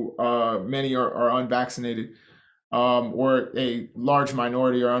 who many are unvaccinated, or a large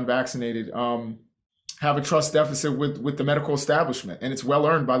minority are unvaccinated, have a trust deficit with the medical establishment, and it's well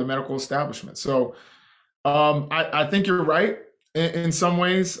earned by the medical establishment. So I think you're right in some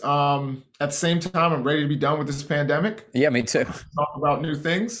ways. At the same time, I'm ready to be done with this pandemic. Yeah, me too. Talk about new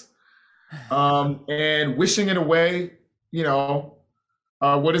things. And wishing it away,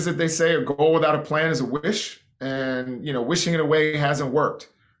 what is it they say? A goal without a plan is a wish. And, wishing it away hasn't worked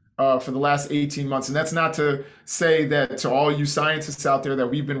for the last 18 months. And that's not to say that to all you scientists out there that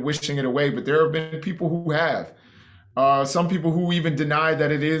we've been wishing it away, but there have been people who have. Some people who even deny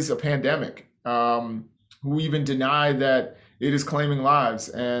that it is a pandemic, who even deny that it is claiming lives.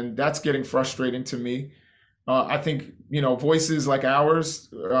 And that's getting frustrating to me. I think, voices like ours,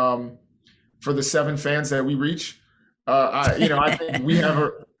 for the 7 fans that we reach, I think we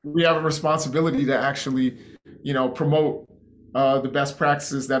have a responsibility to actually, promote the best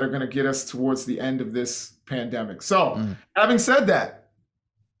practices that are going to get us towards the end of this pandemic. So having said that,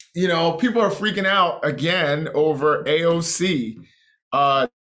 people are freaking out again over AOC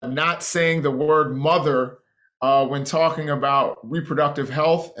not saying the word mother when talking about reproductive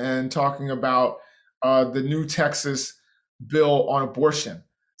health and talking about the new Texas bill on abortion.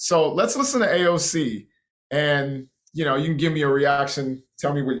 So let's listen to AOC, and you can give me a reaction.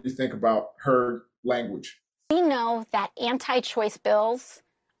 Tell me what you think about her language. We know that anti-choice bills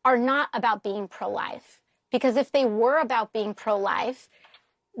are not about being pro-life, because if they were about being pro-life,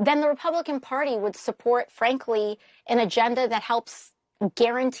 then the Republican Party would support, frankly, an agenda that helps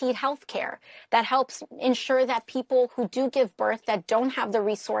guaranteed health care, that helps ensure that people who do give birth that don't have the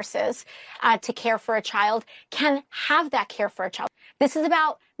resources to care for a child can have that care for a child. This is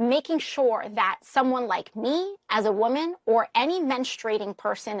about making sure that someone like me as a woman or any menstruating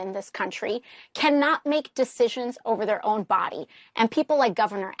person in this country cannot make decisions over their own body. And people like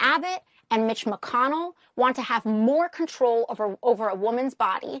Governor Abbott and Mitch McConnell want to have more control over a woman's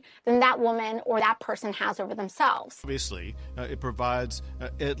body than that woman or that person has over themselves. Obviously, it provides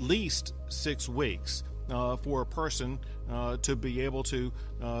at least 6 weeks for a person to be able to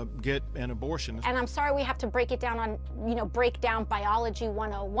get an abortion. And I'm sorry we have to break it down on, break down Biology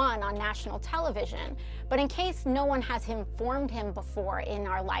 101 on national television. But in case no one has informed him before in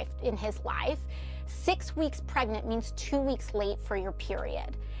his life, 6 weeks pregnant means 2 weeks late for your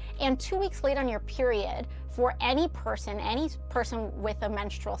period. And 2 weeks late on your period for any person with a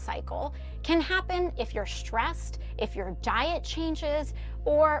menstrual cycle can happen if you're stressed, if your diet changes,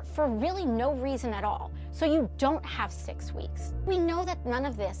 or for really no reason at all. So you don't have 6 weeks. We know that none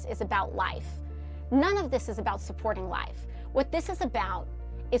of this is about life. None of this is about supporting life. What this is about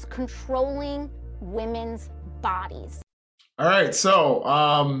is controlling women's bodies. All right, so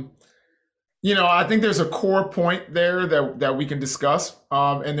I think there's a core point there that we can discuss,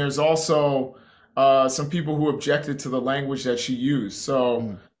 and there's also some people who objected to the language that she used.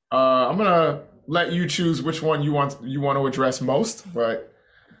 So I'm gonna let you choose which one you want to address most. But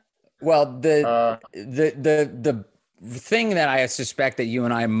the thing that I suspect that you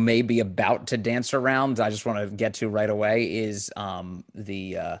and I may be about to dance around, I just want to get to right away, is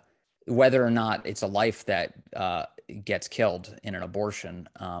the whether or not it's a life that gets killed in an abortion.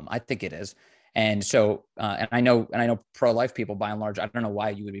 I think it is. And so, and I know pro-life people by and large, I don't know why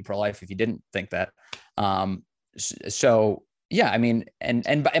you would be pro-life if you didn't think that. So yeah, I mean,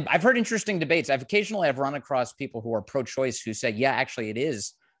 and I've heard interesting debates. I've run across people who are pro-choice who say, yeah, actually it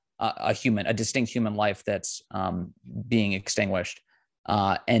is a distinct human life that's being extinguished.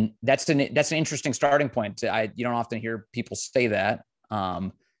 And that's an interesting starting point. You don't often hear people say that.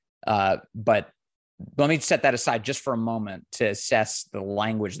 But let me set that aside just for a moment to assess the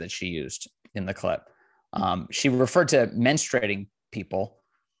language that she used in the clip. She referred to menstruating people,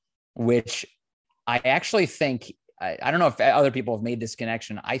 which I actually think, I don't know if other people have made this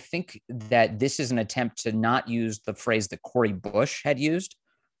connection. I think that this is an attempt to not use the phrase that Cori Bush had used.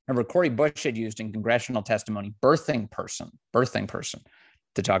 Remember, Cori Bush had used in congressional testimony, birthing person,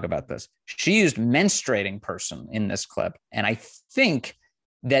 to talk about this. She used menstruating person in this clip. And I think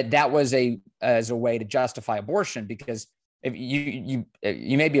that was as a way to justify abortion, because if you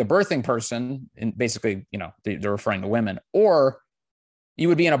may be a birthing person, and basically, they're referring to women, or you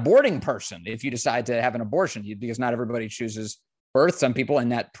would be an aborting person if you decide to have an abortion, because not everybody chooses birth. Some people in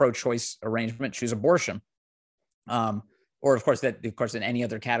that pro-choice arrangement choose abortion. Or of course, in any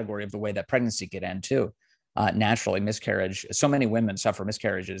other category of the way that pregnancy could end too. Naturally, miscarriage. So many women suffer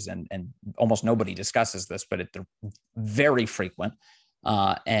miscarriages, and almost nobody discusses this, but they're very frequent.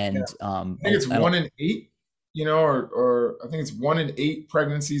 I think it's 1 in 8, or I think it's 1 in 8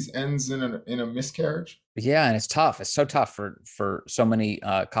 pregnancies ends in a miscarriage. Yeah, and it's tough. It's so tough for so many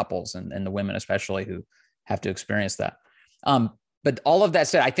couples and the women especially who have to experience that. But all of that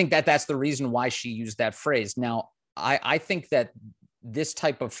said, I think that's the reason why she used that phrase. Now, I think that this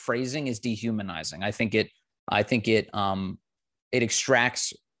type of phrasing is dehumanizing. I think it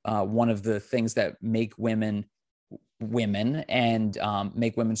extracts one of the things that make women and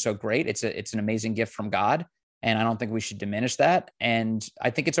make women so great. It's an amazing gift from God, and I don't think we should diminish that. And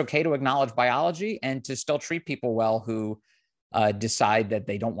I think it's okay to acknowledge biology and to still treat people well who decide that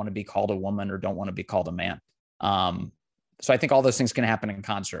they don't want to be called a woman or don't want to be called a man. So I think all those things can happen in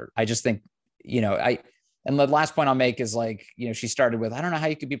concert. I just think, and the last point I'll make is she started with, I don't know how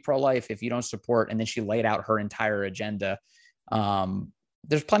you could be pro-life if you don't support, and then she laid out her entire agenda.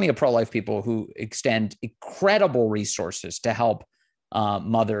 There's plenty of pro-life people who extend incredible resources to help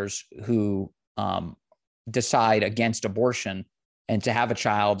mothers who decide against abortion and to have a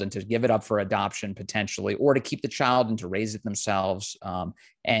child and to give it up for adoption potentially, or to keep the child and to raise it themselves.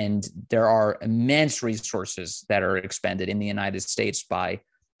 And there are immense resources that are expended in the United States by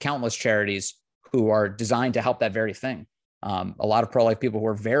countless charities who are designed to help that very thing. A lot of pro-life people who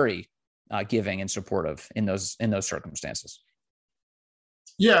are very giving and supportive in those circumstances.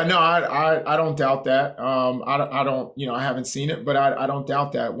 Yeah, no, I don't doubt that. I don't, I haven't seen it, but I don't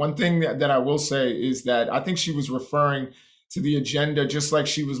doubt that. One thing that I will say is that I think she was referring to the agenda, just like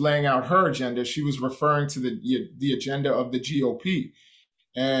she was laying out her agenda. She was referring to the agenda of the GOP,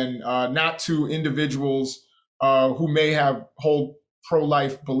 and not to individuals who may hold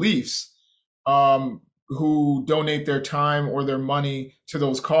pro-life beliefs, who donate their time or their money to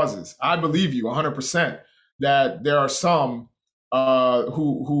those causes. I believe you 100% that there are some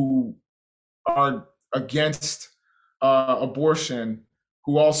who are against abortion,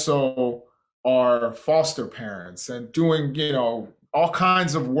 who also are foster parents and doing, all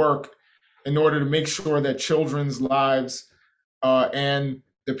kinds of work in order to make sure that children's lives and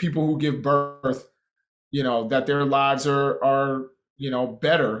the people who give birth, that their lives are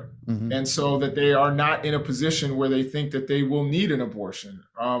better. Mm-hmm. And so that they are not in a position where they think that they will need an abortion,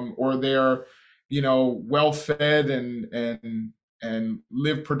 or they're, well fed and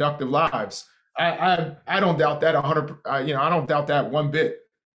live productive lives. I don't doubt that 100. I don't doubt that one bit.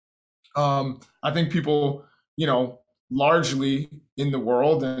 I think people, largely in the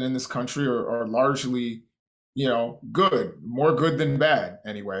world and in this country are largely, good, more good than bad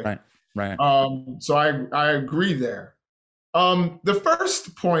anyway. Right. So I agree there. The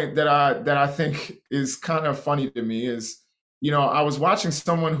first point that I think is kind of funny to me is, I was watching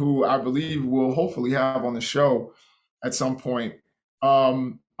someone who I believe we'll hopefully have on the show at some point.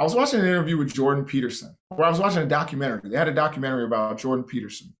 I was watching an interview with Jordan Peterson, or I was watching a documentary. They had a documentary about Jordan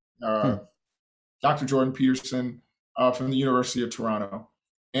Peterson, Dr. Jordan Peterson from the University of Toronto.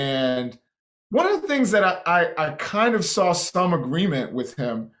 And one of the things that I kind of saw some agreement with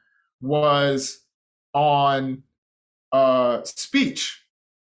him was on speech,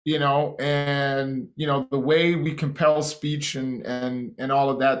 and, the way we compel speech and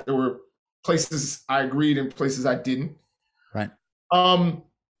all of that. There were places I agreed and places I didn't. Right.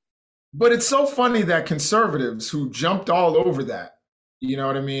 But it's so funny that conservatives who jumped all over that, you know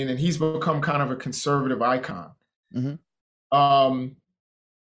what I mean? And he's become kind of a conservative icon, mm-hmm.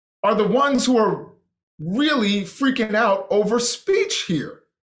 Are the ones who are really freaking out over speech here.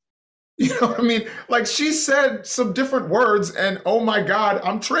 You know what I mean? Like, she said some different words and, oh my God,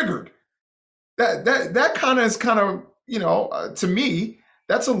 I'm triggered. That kind of is to me,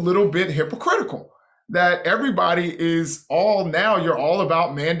 that's a little bit hypocritical. That everybody is you're all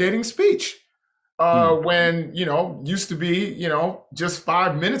about mandating speech. When, used to be, just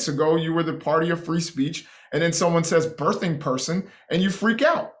 5 minutes ago, you were the party of free speech. And then someone says birthing person and you freak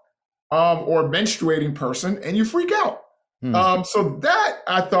out, or menstruating person and you freak out. So that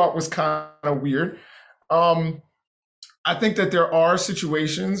I thought was kind of weird. I think that there are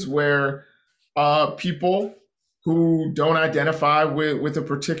situations where people who don't identify with a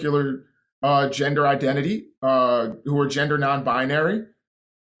particular gender identity, who are gender non-binary,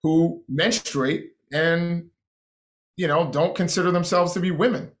 who menstruate and, don't consider themselves to be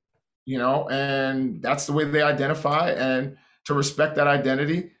women. and that's the way they identify. And to respect that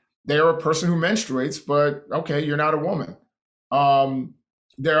identity, they are a person who menstruates, but okay, you're not a woman.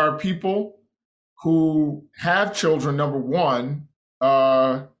 There are people who have children, number one,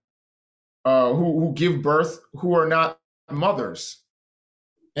 who give birth, who are not mothers.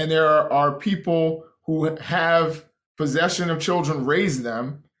 And there are people who have possession of children, raise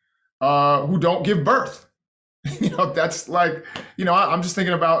them, who don't give birth. That's like, I'm just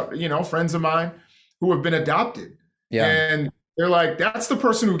thinking about, friends of mine who have been adopted. Yeah. And they're like, that's the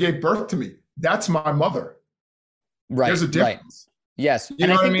person who gave birth to me. That's my mother. Right. There's a difference. Right. Yes. You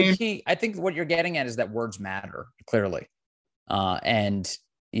know what I mean? The key, I think what you're getting at is that words matter, clearly. I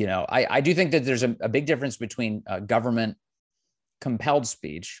do think that there's a big difference between government compelled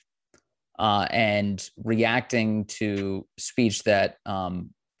speech and reacting to speech that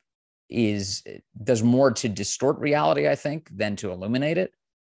does more to distort reality, I think, than to illuminate it.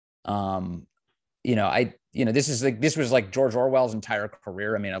 This was like George Orwell's entire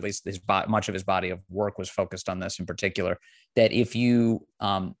career. I mean, at least much of his body of work was focused on this in particular, that if you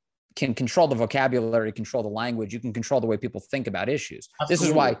can control the vocabulary, control the language, you can control the way people think about issues.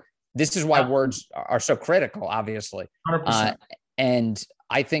 Absolutely. This is why words are so critical, obviously. 100%. And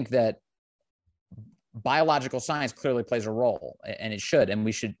I think that biological science clearly plays a role, and it should, and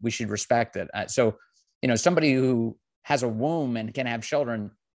we should respect it. So, somebody who has a womb and can have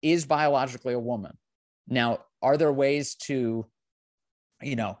children is biologically a woman. Now, are there ways to,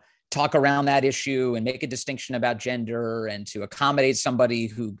 talk around that issue and make a distinction about gender and to accommodate somebody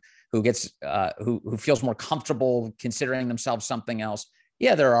who gets who feels more comfortable considering themselves something else?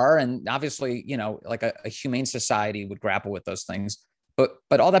 Yeah, there are, and obviously, like a humane society would grapple with those things.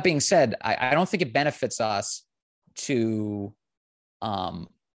 But all that being said, I don't think it benefits us to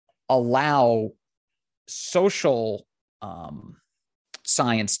allow social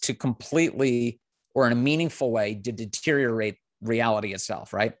science to completely or in a meaningful way to deteriorate reality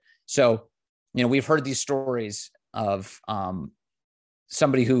itself, right? So, we've heard these stories of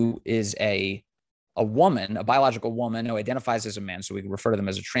somebody who is a woman, a biological woman who identifies as a man, so we refer to them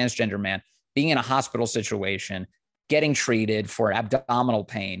as a transgender man, being in a hospital situation, getting treated for abdominal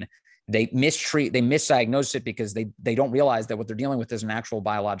pain. They misdiagnose it because they don't realize that what they're dealing with is an actual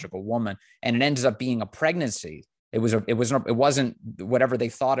biological woman, and it ends up being a pregnancy. It wasn't whatever they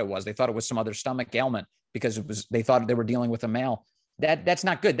thought it was. They thought it was some other stomach ailment because they thought they were dealing with a male. That's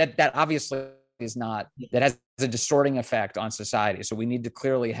not good. That obviously is not, that has a distorting effect on society. So we need to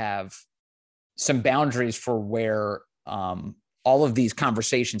clearly have some boundaries for where all of these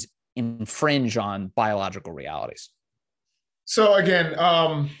conversations infringe on biological realities. So again,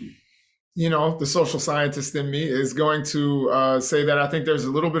 the social scientist in me is going to say that I think there's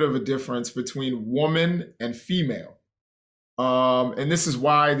a little bit of a difference between woman and female. And this is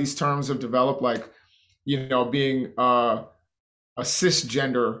why these terms have developed, like, being a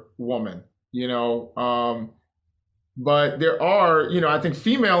cisgender woman, but there are, I think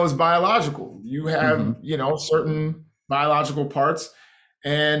female is biological. You have, certain biological parts,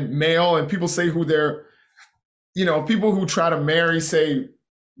 and male, and people say who they're, people who try to marry, say,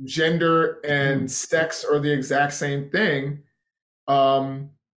 gender and sex are the exact same thing, then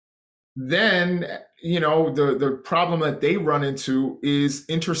the problem that they run into is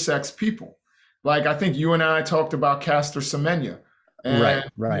intersex people. Like, I think you and I talked about Caster Semenya and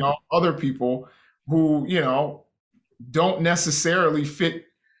right. Other people who don't necessarily fit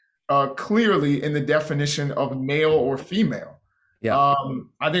clearly in the definition of male or female. Yeah.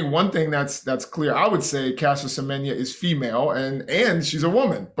 I think one thing that's clear, I would say Caster Semenya is female and she's a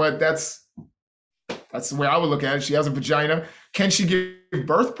woman, but that's the way I would look at it. She has a vagina. Can she give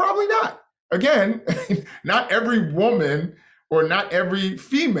birth? Probably not. Again, not every woman or not every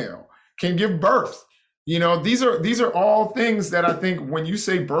female can give birth. These are all things that I think when you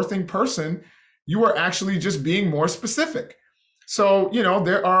say birthing person, you are actually just being more specific. So,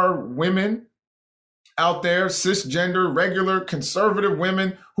 there are women out there, cisgender, regular, conservative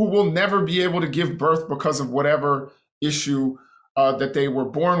women who will never be able to give birth because of whatever issue that they were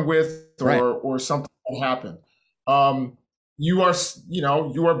born with or something that happened. You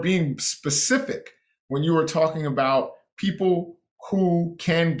are being specific when you are talking about people who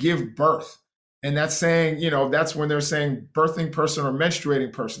can give birth. And that's saying, that's when they're saying birthing person or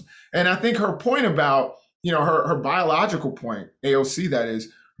menstruating person. And I think her point about, her biological point, AOC, that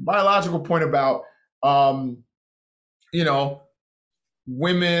is, biological point about,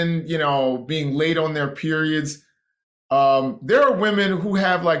 women, being late on their periods. There are women who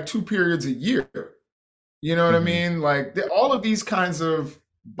have like 2 periods a year. You know what I mean? Like all of these kinds of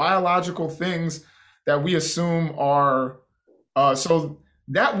biological things that we assume are, so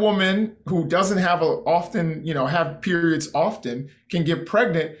that woman who doesn't have have periods often can get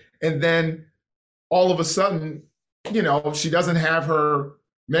pregnant, and then all of a sudden, she doesn't have her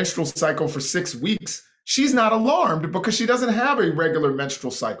menstrual cycle for 6 weeks. She's not alarmed because she doesn't have a regular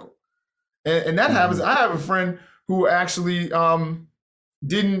menstrual cycle. And that happens. I have a friend who actually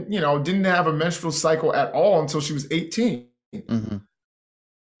didn't have a menstrual cycle at all until she was 18.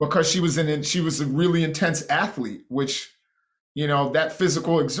 Because she was a really intense athlete, which, that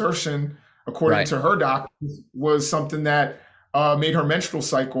physical exertion, according to her doctor, was something that made her menstrual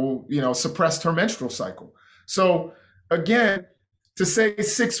cycle, suppressed her menstrual cycle. So again, to say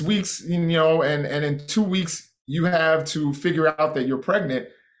 6 weeks, and in 2 weeks you have to figure out that you're pregnant,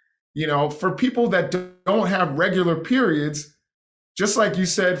 for people that don't have regular periods, just like you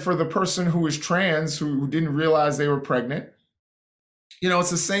said, for the person who is trans, who didn't realize they were pregnant,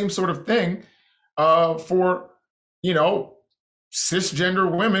 it's the same sort of thing for,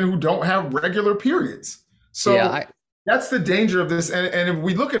 cisgender women who don't have regular periods. So that's the danger of this. And if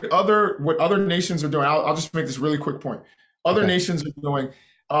we look at what other nations are doing, I'll just make this really quick point. Other nations are doing,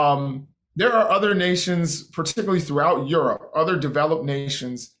 there are other nations, particularly throughout Europe, other developed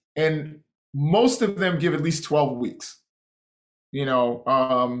nations, and most of them give at least 12 weeks,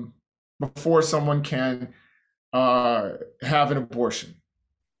 before someone can have an abortion.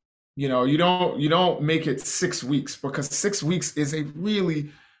 You don't make it 6 weeks, because 6 weeks is a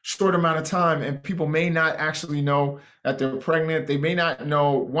really short amount of time, and people may not actually know that they're pregnant. They may not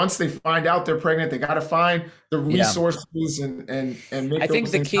know, once they find out they're pregnant, they got to find the resources and make. I think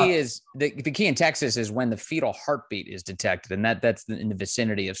the key is the key in Texas is when the fetal heartbeat is detected, and that's in the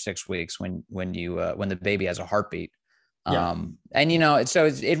vicinity of 6 weeks when the baby has a heartbeat. And so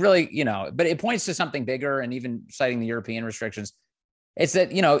it really, but it points to something bigger. And even citing the European restrictions, it's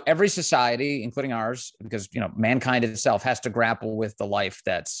that, every society, including ours, because, mankind itself has to grapple with the life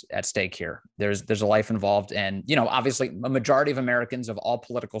that's at stake here. There's a life involved. And, obviously a majority of Americans of all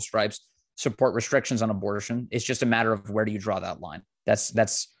political stripes support restrictions on abortion. It's just a matter of where do you draw that line? That's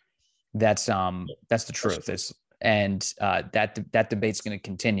the truth. That debate's going to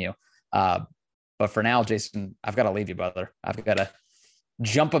continue. But for now, Jason, I've got to leave you, brother. I've got to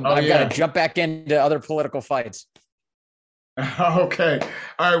jump back into other political fights. Okay.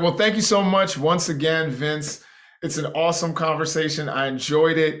 All right. Well, thank you so much once again, Vince. It's an awesome conversation. I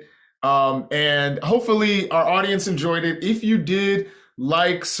enjoyed it. And hopefully our audience enjoyed it. If you did,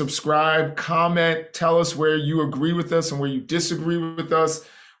 like, subscribe, comment, tell us where you agree with us and where you disagree with us.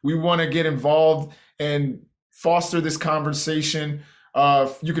 We want to get involved and foster this conversation.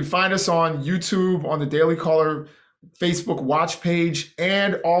 You can find us on YouTube, on the Daily Caller Facebook watch page,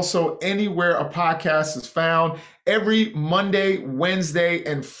 and also anywhere a podcast is found. Every Monday, Wednesday,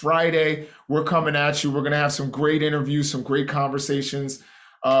 and Friday, we're coming at you. We're going to have some great interviews, some great conversations,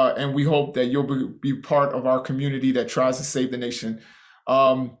 and we hope that you'll be part of our community that tries to save the nation.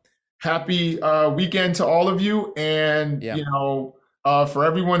 Happy weekend to all of you. And, for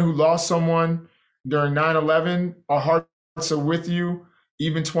everyone who lost someone during 9/11, our hearts are with you,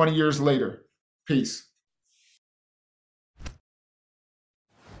 even 20 years later. Peace.